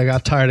honestly, I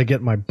got tired of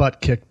getting my butt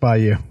kicked by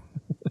you.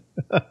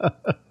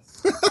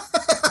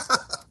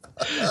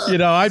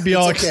 I'd be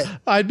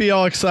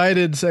all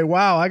excited and say,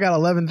 wow, I got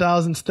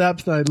 11,000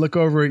 steps. And I'd look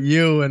over at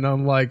you and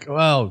I'm like,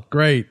 well,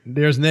 great.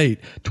 There's Nate,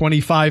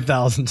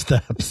 25,000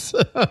 steps.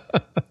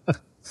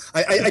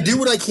 I do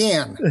what I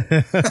can.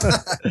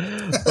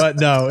 But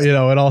no,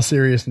 in all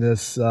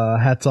seriousness,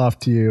 hats off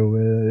to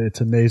you.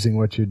 It's amazing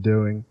what you're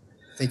doing.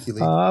 Thank you,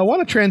 Lee. I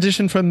want to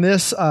transition from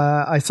this.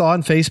 I saw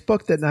on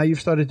Facebook that now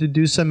you've started to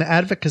do some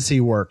advocacy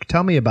work.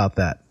 Tell me about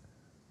that.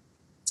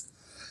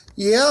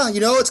 Yeah,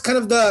 it's kind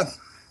of the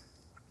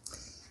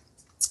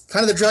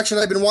direction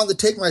I've been wanting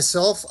to take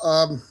myself.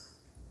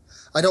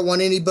 I don't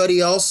want anybody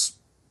else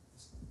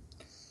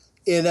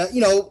in,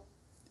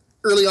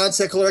 early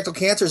onset colorectal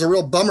cancer is a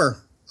real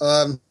bummer.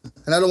 And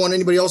I don't want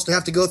anybody else to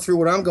have to go through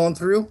what I'm going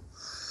through.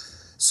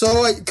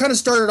 So I kind of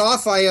started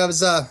off,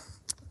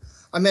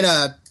 I'm in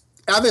a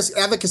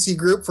advocacy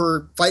group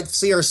for Fight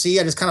CRC.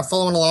 I just kind of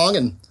following along.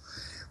 And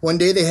one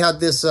day they had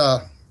this,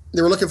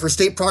 they were looking for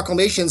state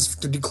proclamations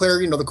to declare,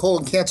 the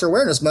Colon Cancer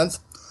Awareness Month.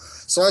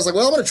 So I was like,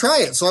 well, I'm going to try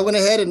it. So I went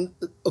ahead and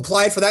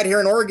applied for that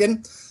here in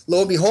Oregon. Lo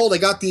and behold, I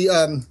got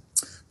the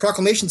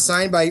proclamation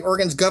signed by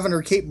Oregon's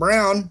Governor Kate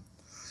Brown.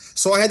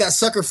 So I had that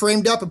sucker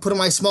framed up and put on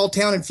my small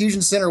town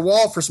infusion center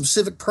wall for some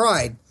civic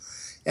pride.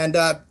 And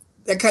that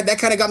kind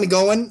of got me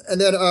going. And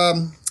then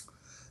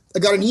I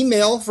got an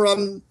email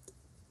from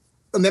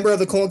a member of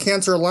the Colon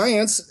Cancer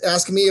Alliance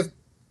asking me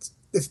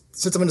if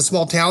since I'm in a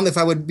small town, if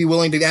I would be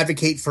willing to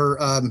advocate for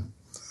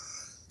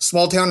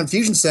small town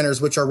infusion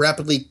centers, which are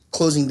rapidly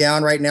closing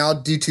down right now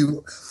due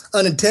to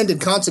unintended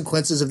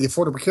consequences of the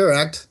Affordable Care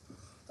Act.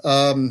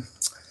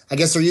 I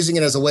guess they're using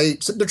it as a way.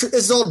 So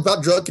it's all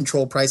about drug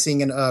control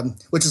pricing, and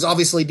which is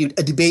obviously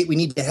a debate we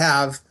need to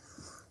have,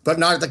 but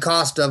not at the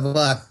cost of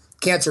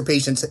cancer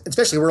patients,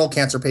 especially rural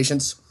cancer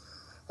patients.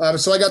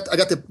 So I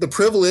got the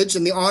privilege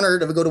and the honor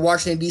to go to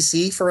Washington,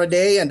 D.C. for a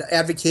day and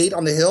advocate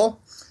on the Hill.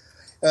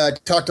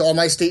 Talked to all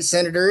my state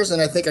senators, and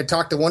I think I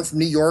talked to one from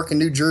New York and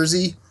New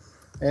Jersey,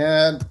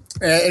 and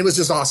it was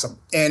just awesome.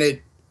 And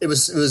it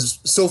was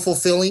so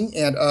fulfilling,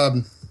 and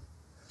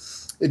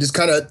it just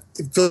kind of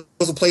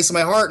fills a place in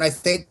my heart. And I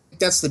think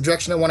that's the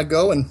direction I want to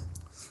go. And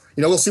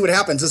we'll see what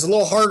happens. It's a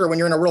little harder when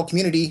you're in a rural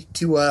community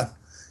to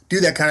do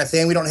that kind of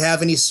thing. We don't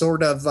have any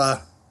sort of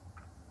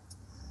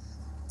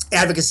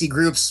advocacy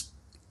groups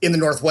in the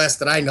Northwest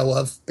that I know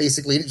of.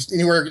 Basically, just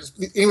anywhere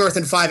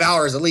within 5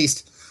 hours at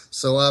least.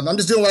 So I'm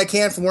just doing what I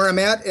can from where I'm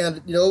at,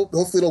 and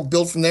hopefully it'll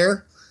build from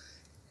there,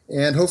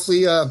 and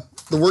hopefully the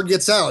word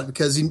gets out,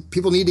 because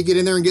people need to get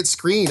in there and get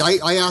screened.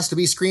 I asked to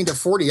be screened at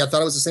 40. I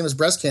thought it was the same as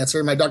breast cancer,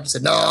 and my doctor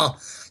said, "No,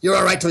 you're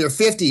all right till you're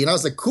 50." And I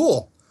was like,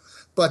 "Cool,"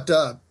 but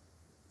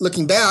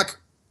looking back,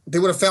 they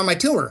would have found my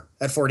tumor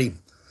at 40.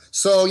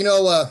 So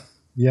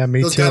yeah,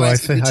 me too. I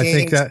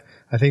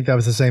think that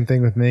was the same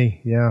thing with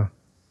me. Yeah,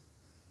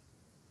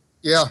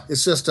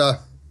 it's just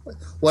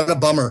what a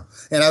bummer,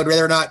 and I would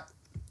rather not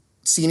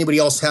see anybody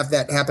else have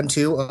that happen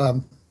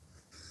to.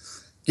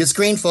 Get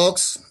screened,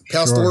 folks.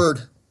 Pass the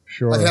word.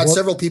 Sure. I've had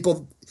several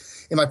people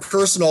in my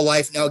personal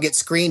life now get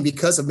screened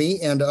because of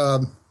me, and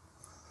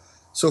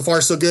so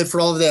far so good for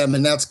all of them,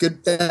 and that's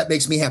good. That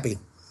makes me happy.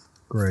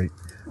 Great.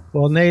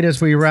 Well, Nate,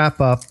 as we wrap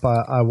up,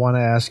 I want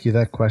to ask you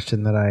that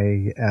question that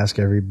I ask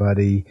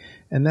everybody,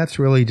 and that's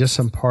really just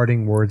some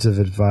parting words of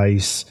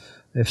advice.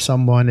 If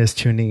someone is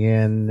tuning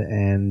in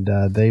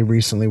and they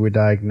recently were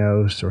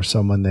diagnosed, or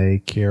someone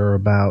they care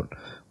about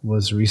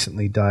was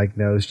recently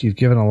diagnosed, you've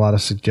given a lot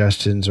of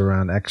suggestions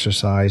around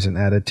exercise and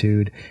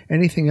attitude.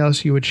 Anything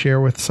else you would share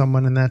with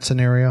someone in that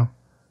scenario?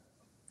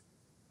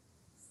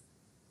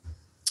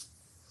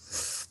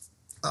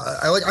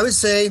 I would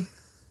say,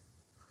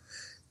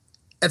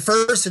 at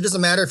first, it doesn't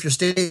matter if you're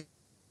stage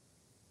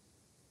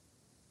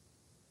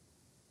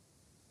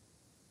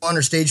 1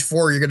 or stage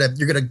 4. You're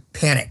gonna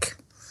panic,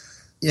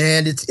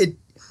 and it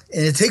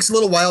takes a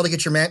little while to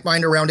get your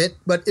mind around it,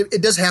 but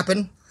it does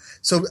happen.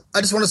 So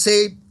I just want to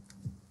say,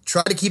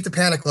 try to keep the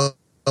panic level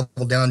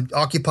down.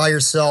 Occupy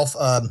yourself.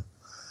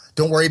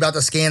 Don't worry about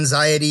the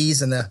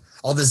scanxieties and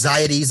all the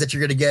anxieties that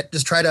you're going to get.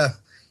 Just try to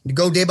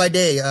go day by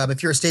day.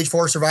 If you're a stage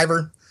 4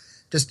 survivor,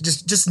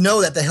 just know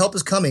that the help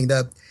is coming.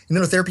 The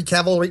immunotherapy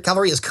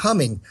cavalry is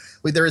coming.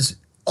 There's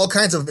all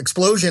kinds of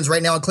explosions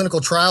right now in clinical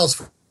trials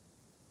for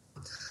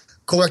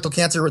colorectal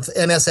cancer with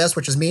MSS,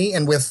 which is me,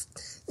 and with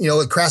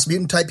CRAS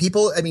mutant type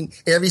people. I mean,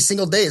 every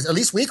single day, at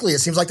least weekly, it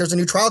seems like there's a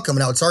new trial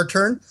coming out. It's our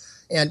turn,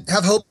 and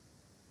have hope.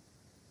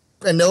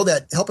 And know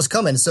that help is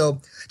coming.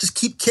 So just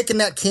keep kicking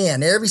that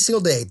can every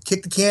single day.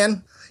 Kick the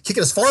can, kick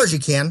it as far as you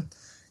can.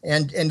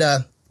 And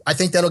I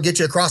think that'll get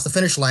you across the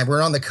finish line. We're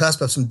on the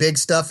cusp of some big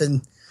stuff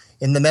in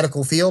the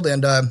medical field.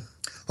 And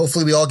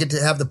hopefully we all get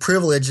to have the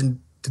privilege and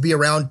to be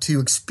around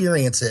to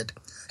experience it.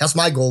 That's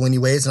my goal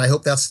anyways. And I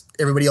hope that's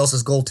everybody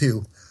else's goal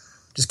too.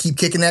 Just keep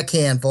kicking that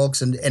can,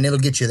 folks, and it'll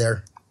get you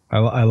there.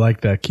 I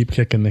like that. Keep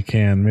kicking the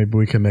can. Maybe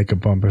we can make a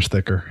bumper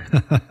sticker.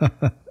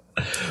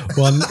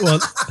 Well,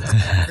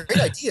 great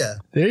idea.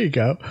 There you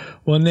go.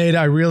 Well, Nate,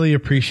 I really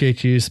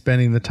appreciate you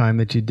spending the time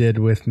that you did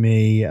with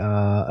me.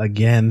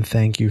 Again,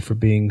 thank you for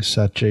being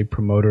such a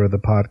promoter of the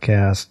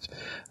podcast.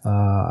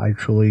 I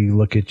truly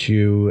look at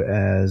you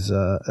as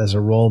a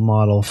role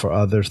model for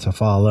others to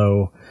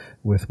follow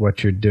with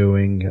what you're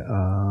doing.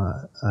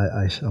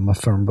 I'm a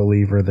firm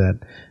believer that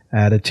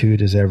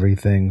attitude is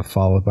everything,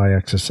 followed by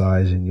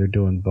exercise, and you're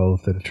doing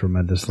both at a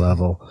tremendous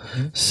level.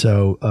 Mm-hmm.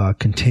 So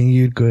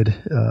continued good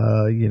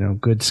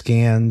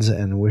scans,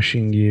 and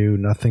wishing you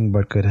nothing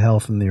but good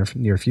health in the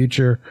near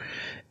future.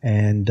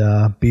 And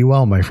be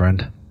well, my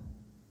friend.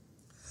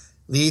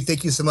 Lee,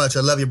 thank you so much.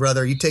 I love you,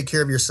 brother. You take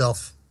care of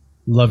yourself.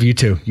 Love you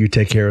too. You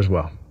take care as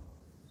well.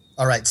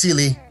 All right. See you,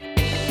 Lee.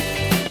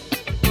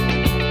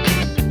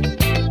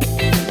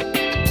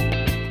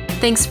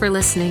 Thanks for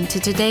listening to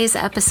today's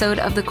episode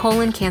of the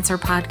Colon Cancer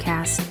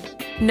Podcast.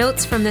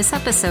 Notes from this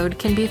episode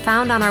can be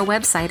found on our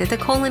website at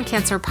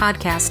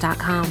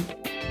thecoloncancerpodcast.com.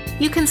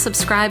 You can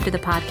subscribe to the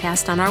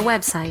podcast on our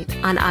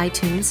website, on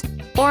iTunes,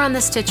 or on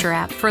the Stitcher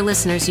app for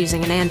listeners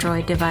using an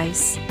Android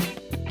device.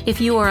 If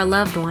you or a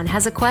loved one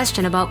has a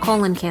question about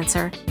colon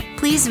cancer,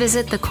 please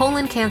visit the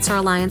Colon Cancer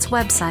Alliance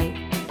website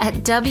at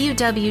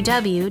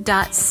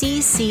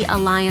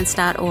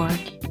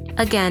www.ccalliance.org.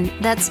 Again,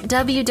 that's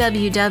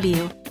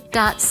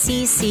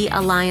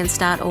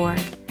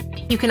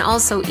www.ccalliance.org. You can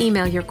also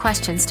email your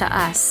questions to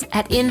us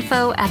at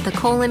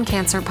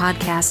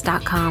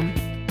info@thecoloncancerpodcast.com.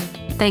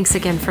 Thanks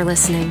again for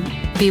listening.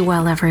 Be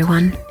well,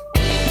 everyone.